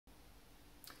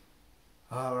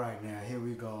All right, now here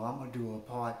we go. I'm gonna do a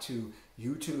part two.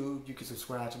 YouTube, you can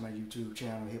subscribe to my YouTube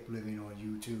channel, Hip Living on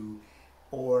YouTube,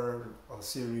 or a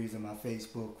series of my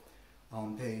Facebook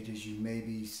pages. You may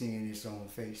be seeing this on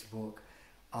Facebook.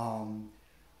 Um,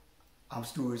 I'm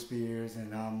Stuart Spears,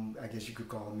 and I guess you could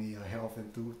call me a health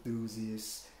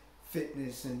enthusiast,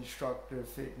 fitness instructor,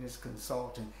 fitness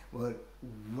consultant. But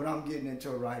what I'm getting into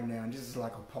right now, and this is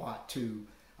like a part two.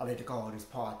 I like to call this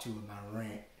part two of my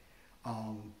rant.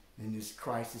 In this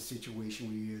crisis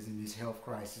situation we is, in this health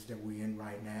crisis that we're in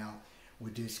right now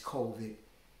with this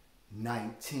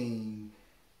Covid-19,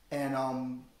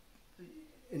 and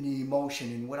in the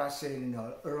emotion, and what I said in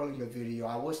an earlier video,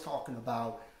 I was talking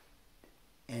about,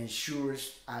 and sure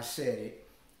as I said it,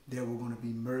 there were going to be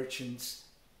merchants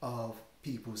of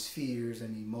people's fears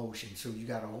and emotions. So you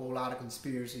got a whole lot of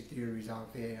conspiracy theories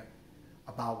out there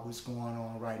about what's going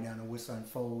on right now and what's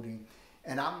unfolding.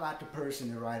 And I'm not the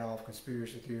person to write off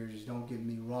conspiracy theories, don't get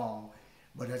me wrong.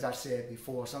 But as I said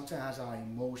before, sometimes our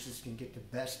emotions can get the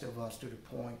best of us to the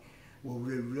point where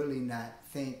we're really not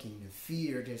thinking. The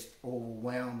fear just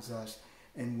overwhelms us.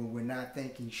 And when we're not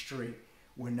thinking straight,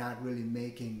 we're not really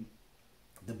making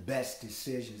the best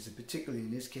decisions. And particularly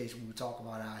in this case, when we talk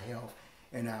about our health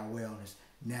and our wellness.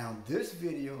 Now, this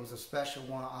video is a special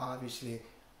one. Obviously,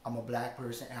 I'm a black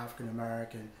person, African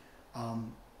American.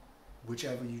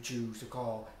 Whichever you choose to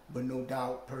call, but no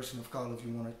doubt person of color if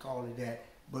you want to call it that.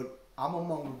 But I'm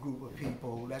among a group of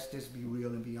people, let's just be real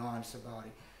and be honest about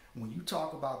it. When you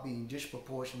talk about being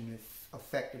disproportionately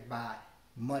affected by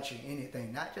much of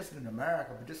anything, not just in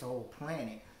America, but this whole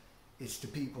planet, it's the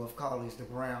people of color, it's the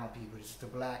brown people, it's the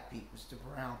black people, it's the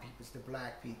brown people, it's the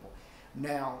black people.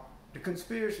 Now, the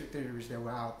conspiracy theories that were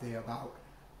out there about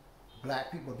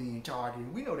black people being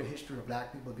targeted, we know the history of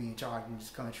black people being targeted in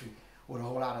this country with a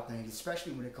whole lot of things,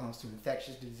 especially when it comes to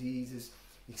infectious diseases,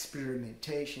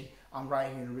 experimentation. I'm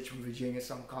right here in Richmond, Virginia,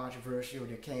 something controversial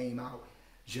that came out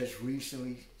just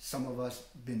recently. Some of us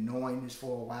been knowing this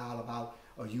for a while about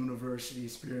a university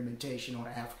experimentation on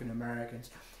African Americans.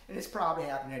 And it's probably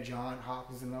happening at Johns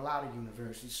Hopkins and a lot of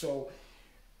universities. So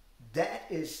that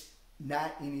is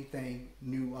not anything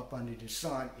new up under the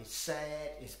sun. It's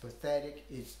sad, it's pathetic,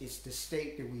 it's the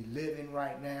state that we live in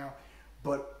right now.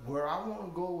 But where I want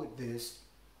to go with this,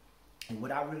 and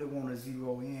what I really want to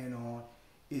zero in on,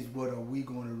 is what are we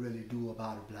going to really do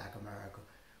about it, Black America?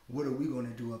 What are we going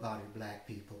to do about it, black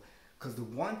people? Because the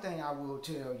one thing I will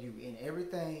tell you, in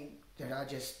everything that I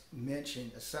just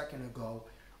mentioned a second ago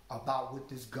about what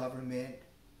this government,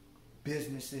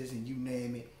 businesses, and you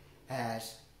name it,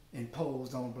 has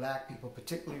imposed on black people,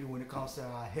 particularly when it comes to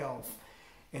our health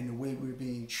and the way we're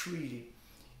being treated,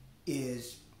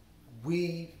 is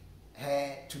we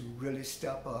had to really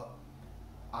step up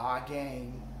our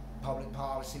game, public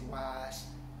policy wise,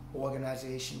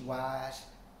 organization wise,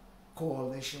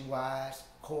 coalition wise,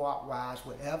 co-op wise,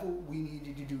 whatever we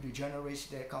needed to do, the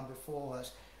generation that come before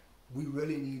us, we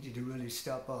really needed to really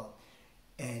step up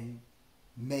and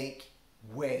make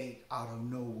way out of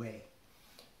no way.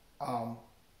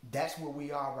 That's where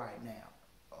we are right now.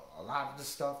 A lot of the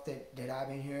stuff that I've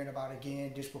been hearing about,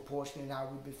 again, disproportionately how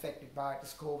we've been affected by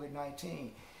this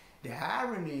COVID-19. The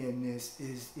irony in this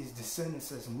is the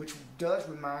cynicism, which does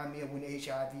remind me of when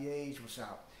HIV/AIDS was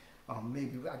out.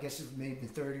 Maybe, I guess it's maybe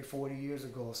 30, 40 years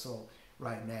ago or so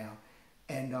right now.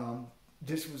 And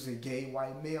this was a gay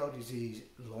white male disease.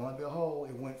 Lo and behold,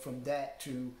 it went from that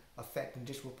to affecting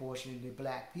disproportionately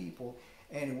black people.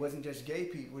 And it wasn't just gay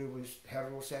people, it was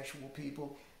heterosexual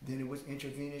people, then it was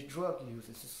intravenous drug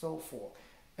users and so forth.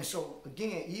 And so,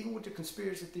 again, even with the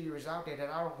conspiracy theories out there that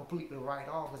I don't completely write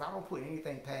off, because I don't put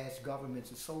anything past governments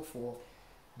and so forth,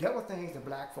 there were things that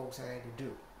black folks had to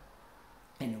do.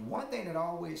 And the one thing that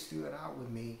always stood out with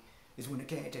me is when it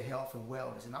came to health and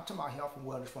wellness. And I'm talking about health and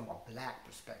wellness from a black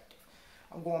perspective.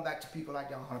 I'm going back to people like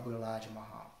the Honorable Elijah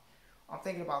Muhammad. I'm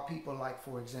thinking about people like,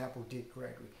 for example, Dick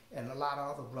Gregory, and a lot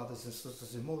of other brothers and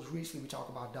sisters. And most recently, we talk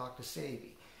about Dr.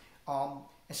 Sebi. And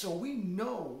so we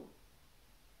know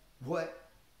what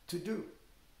to do.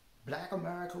 Black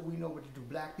America, we know what to do.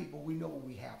 Black people, we know what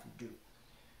we have to do.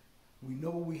 We know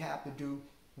what we have to do.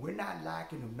 We're not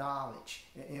lacking of knowledge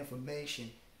and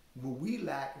information. What we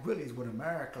lack really is what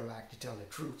America lacks, to tell the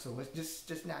truth. So it's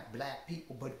just not black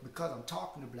people, but because I'm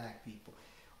talking to black people,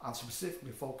 I'm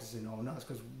specifically focusing on us,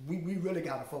 because we really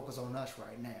got to focus on us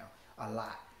right now a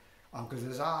lot. Because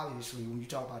it's obviously, when you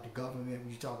talk about the government,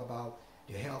 when you talk about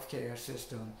the healthcare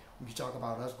system, when you talk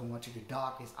about us going to the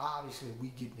doctors, obviously we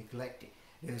get neglected.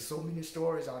 There's so many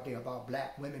stories out there about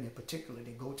black women in particular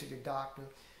that go to the doctor,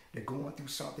 they're going through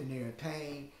something, they're in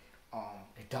pain,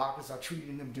 The doctors are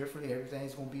treating them differently.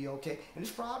 Everything's going to be okay. And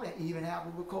it's probably even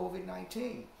happened with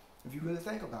COVID-19, if you really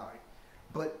think about it.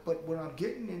 But what I'm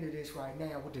getting into this right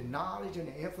now, with the knowledge and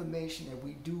the information that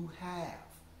we do have,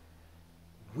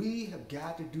 we have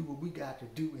got to do what we got to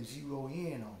do and zero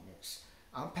in on this.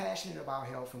 I'm passionate about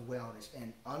health and wellness,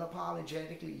 and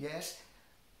unapologetically, yes,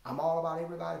 I'm all about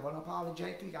everybody, but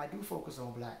unapologetically, I do focus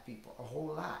on black people a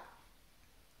whole lot,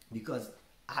 because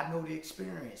I know the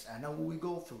experience. I know what we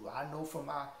go through. I know from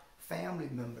my family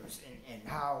members and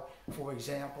how, for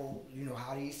example, you know,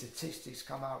 how these statistics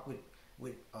come out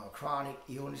with chronic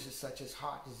illnesses such as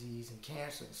heart disease and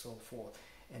cancer and so forth.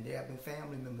 And there have been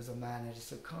family members of mine that have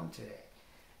succumbed to that.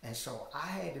 And so I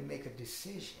had to make a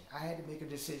decision. I had to make a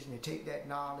decision to take that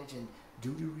knowledge and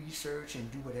do the research and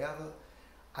do whatever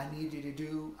I needed to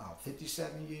do. I'm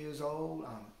 57 years old.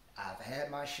 I've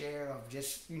had my share of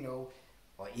just, you know,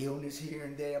 illness here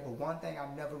and there. But one thing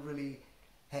I've never really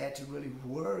had to really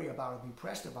worry about or be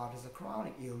pressed about is a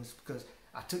chronic illness, because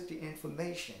I took the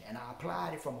information and I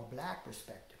applied it from a black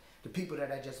perspective, the people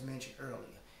that I just mentioned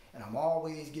earlier. And I'm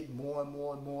always getting more and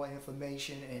more and more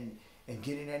information and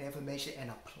getting that information and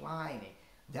applying it.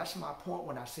 That's my point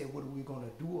when I say, what are we going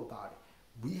to do about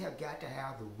it? We have got to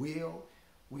have the will.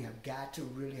 We have got to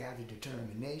really have the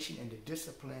determination and the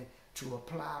discipline to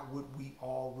apply what we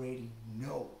already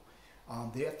know.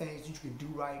 There are things that you can do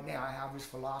right now. I have this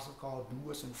philosophy called do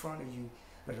what's in front of you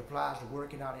that applies to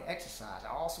working out and exercise.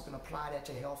 I also can apply that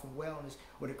to health and wellness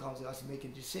when it comes to us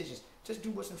making decisions. Just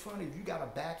do what's in front of you. You got a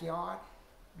backyard.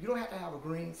 You don't have to have a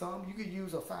green thumb. You could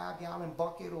use a 5-gallon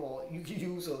bucket, or you could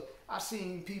use I've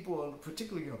seen people,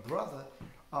 particularly your brother,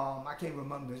 I can't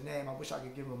remember his name. I wish I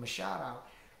could give him a shout out.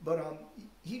 But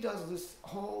he does this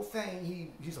whole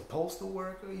thing. He's a postal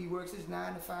worker. He works his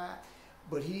 9 to 5.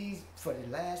 But he's, for the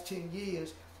last 10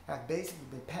 years, have basically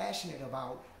been passionate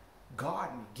about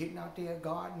gardening, getting out there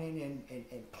gardening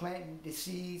and planting the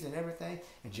seeds and everything.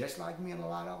 And just like me and a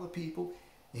lot of other people,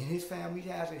 in his family, he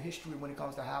has a history when it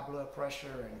comes to high blood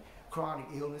pressure and chronic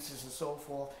illnesses and so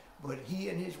forth. But he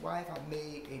and his wife have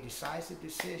made a decisive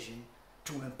decision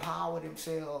to empower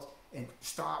themselves and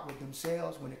start with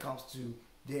themselves when it comes to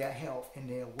their health and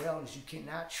their wellness. You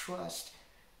cannot trust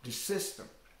the system.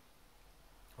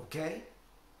 Okay?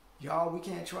 Y'all, we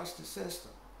can't trust the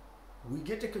system. We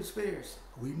get the conspiracy.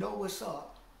 We know what's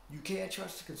up. You can't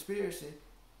trust the conspiracy.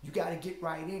 You got to get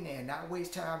right in there and not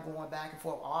waste time going back and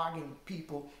forth arguing with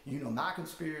people. You know, my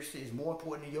conspiracy is more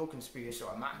important than your conspiracy.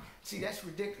 Or mine. See, that's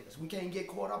ridiculous. We can't get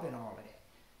caught up in all of that.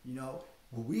 You know,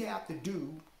 what we have to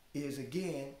do is,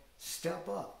 again, step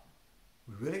up.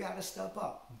 We really got to step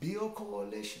up. Build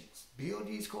coalitions. Build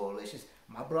these coalitions.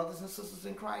 My brothers and sisters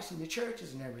in Christ in the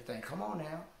churches and everything. Come on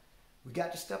now. We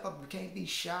got to step up. We can't be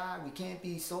shy. We can't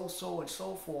be so and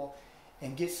so forth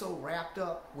and get so wrapped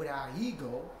up with our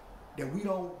ego that we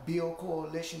don't build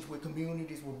coalitions with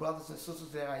communities, with brothers and sisters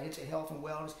that are into health and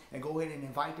wellness, and go ahead and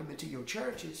invite them into your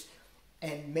churches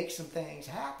and make some things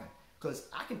happen. Because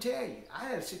I can tell you, I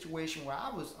had a situation where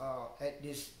I was at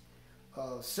this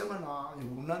seminar, and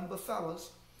we were nothing but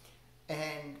fellas,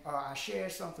 and I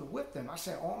shared something with them. I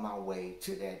said, on my way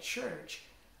to that church,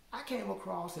 I came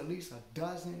across at least a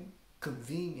dozen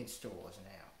convenience stores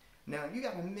now. Now, you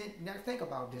got to think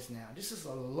about this now. This is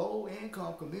a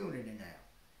low-income community now.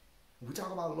 We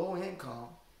talk about low income,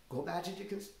 go back to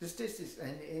the statistics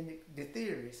and the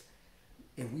theories,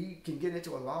 and we can get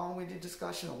into a long-winded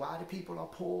discussion of why the people are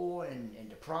poor and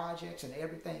the projects and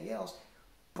everything else,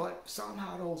 but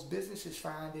somehow those businesses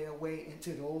find their way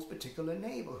into those particular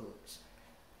neighborhoods.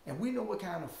 And we know what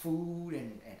kind of food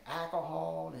and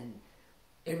alcohol and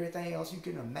everything else you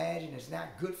can imagine is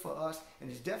not good for us, and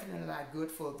it's definitely not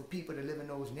good for the people that live in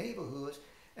those neighborhoods.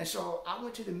 And so I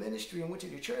went to the ministry and went to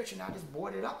the church, and I just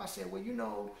boarded up. I said, well, you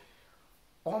know,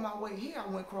 on my way here, I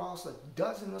went across a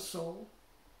dozen or so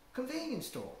convenience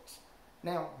stores.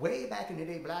 Now, way back in the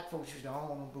day, black folks used to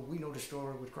own them, but we know the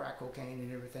story with crack cocaine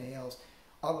and everything else.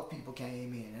 Other people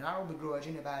came in. And I don't begrudge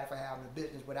anybody for having a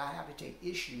business, but I have to take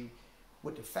issue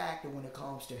with the fact that when it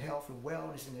comes to health and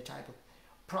wellness and the type of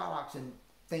products and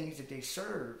things that they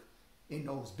serve in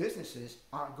those businesses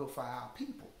aren't good for our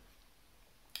people.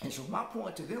 And so my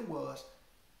point to them was,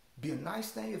 be a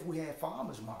nice thing if we had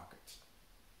farmers markets.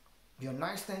 Be a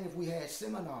nice thing if we had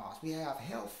seminars. We have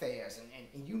health fairs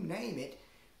and you name it,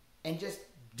 and just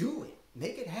do it.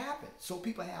 Make it happen so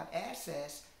people have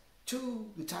access to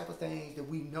the type of things that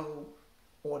we know,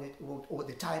 or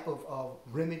the type of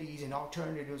remedies and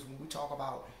alternatives when we talk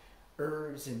about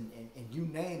herbs and you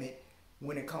name it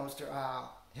when it comes to our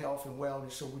health and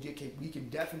wellness, so we can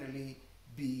definitely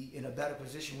be in a better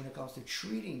position when it comes to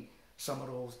treating some of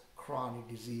those chronic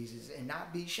diseases and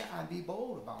not be shy and be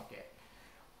bold about that.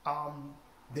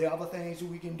 There are other things that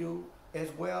we can do as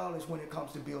well as when it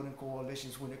comes to building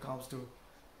coalitions, when it comes to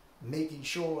making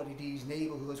sure that these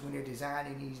neighborhoods, when they're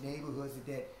designing these neighborhoods,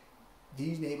 that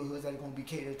these neighborhoods that are going to be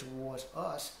catered towards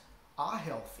us are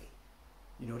healthy.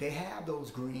 You know, they have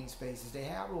those green spaces. They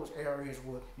have those areas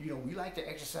where, you know, we like to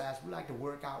exercise, we like to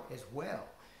work out as well.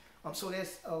 So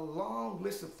there's a long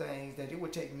list of things that it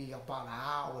would take me about an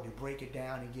hour to break it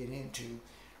down and get into.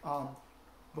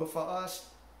 But for us,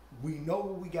 we know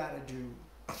what we got to do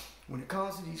when it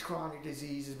comes to these chronic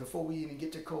diseases. Before we even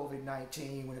get to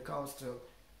COVID-19, when it comes to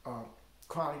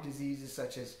chronic diseases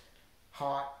such as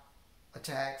heart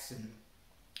attacks and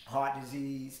heart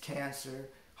disease, cancer.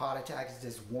 Heart attack is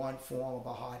just one form of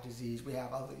a heart disease. We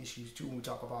have other issues too when we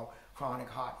talk about chronic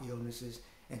heart illnesses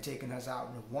and taking us out.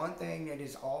 And the one thing that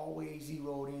is always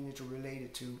zeroed in into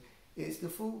related to is the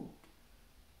food.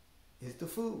 It's the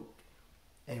food.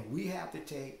 And we have to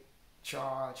take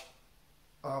charge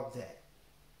of that.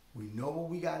 We know what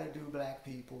we got to do, black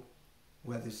people,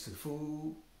 whether it's the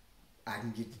food. I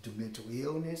can get to mental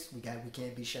illness. We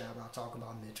can't be shy about talking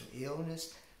about mental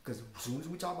illness, because as soon as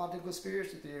we talk about the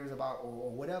conspiracy theories about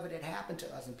or whatever that happened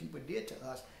to us and people did to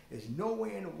us, there's no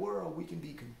way in the world we can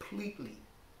be completely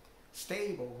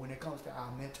stable when it comes to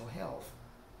our mental health.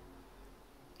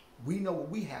 We know what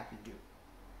we have to do.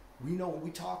 We know when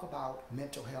we talk about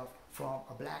mental health from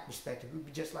a black perspective, it would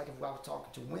be just like if I was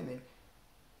talking to women,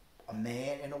 a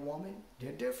man and a woman,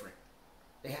 they're different.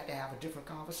 They have to have a different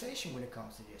conversation when it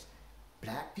comes to this.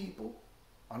 Black people,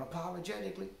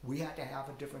 unapologetically, we have to have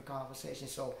a different conversation.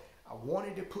 So I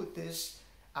wanted to put this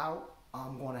out.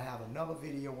 I'm going to have another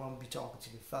video where I'm going to be talking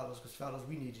to the fellas, because fellas,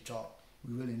 we need to talk.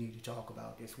 We really need to talk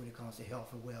about this when it comes to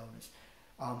health and wellness.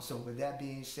 So with that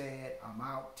being said, I'm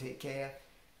out. Take care.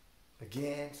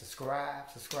 Again, subscribe.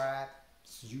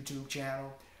 It's a YouTube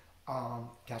channel.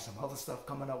 Got some other stuff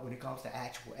coming up when it comes to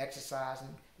actual exercising.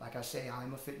 Like I say,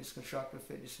 I'm a fitness instructor,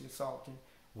 fitness consultant,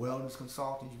 wellness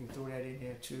consultant. You can throw that in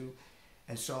there too.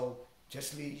 And so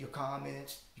just leave your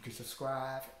comments. You can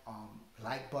subscribe,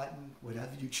 like button,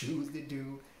 whatever you choose to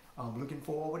do. Looking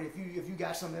forward. If you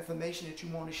got some information that you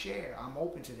want to share, I'm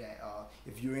open to that.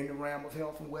 If you're in the realm of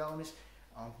health and wellness,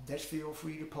 just feel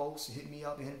free to post, hit me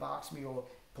up, inbox me, or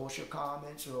post your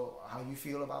comments or how you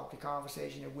feel about the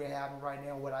conversation that we're having right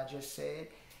now, what I just said.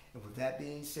 And with that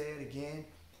being said, again,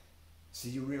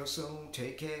 see you real soon.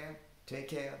 Take care.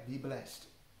 Be blessed.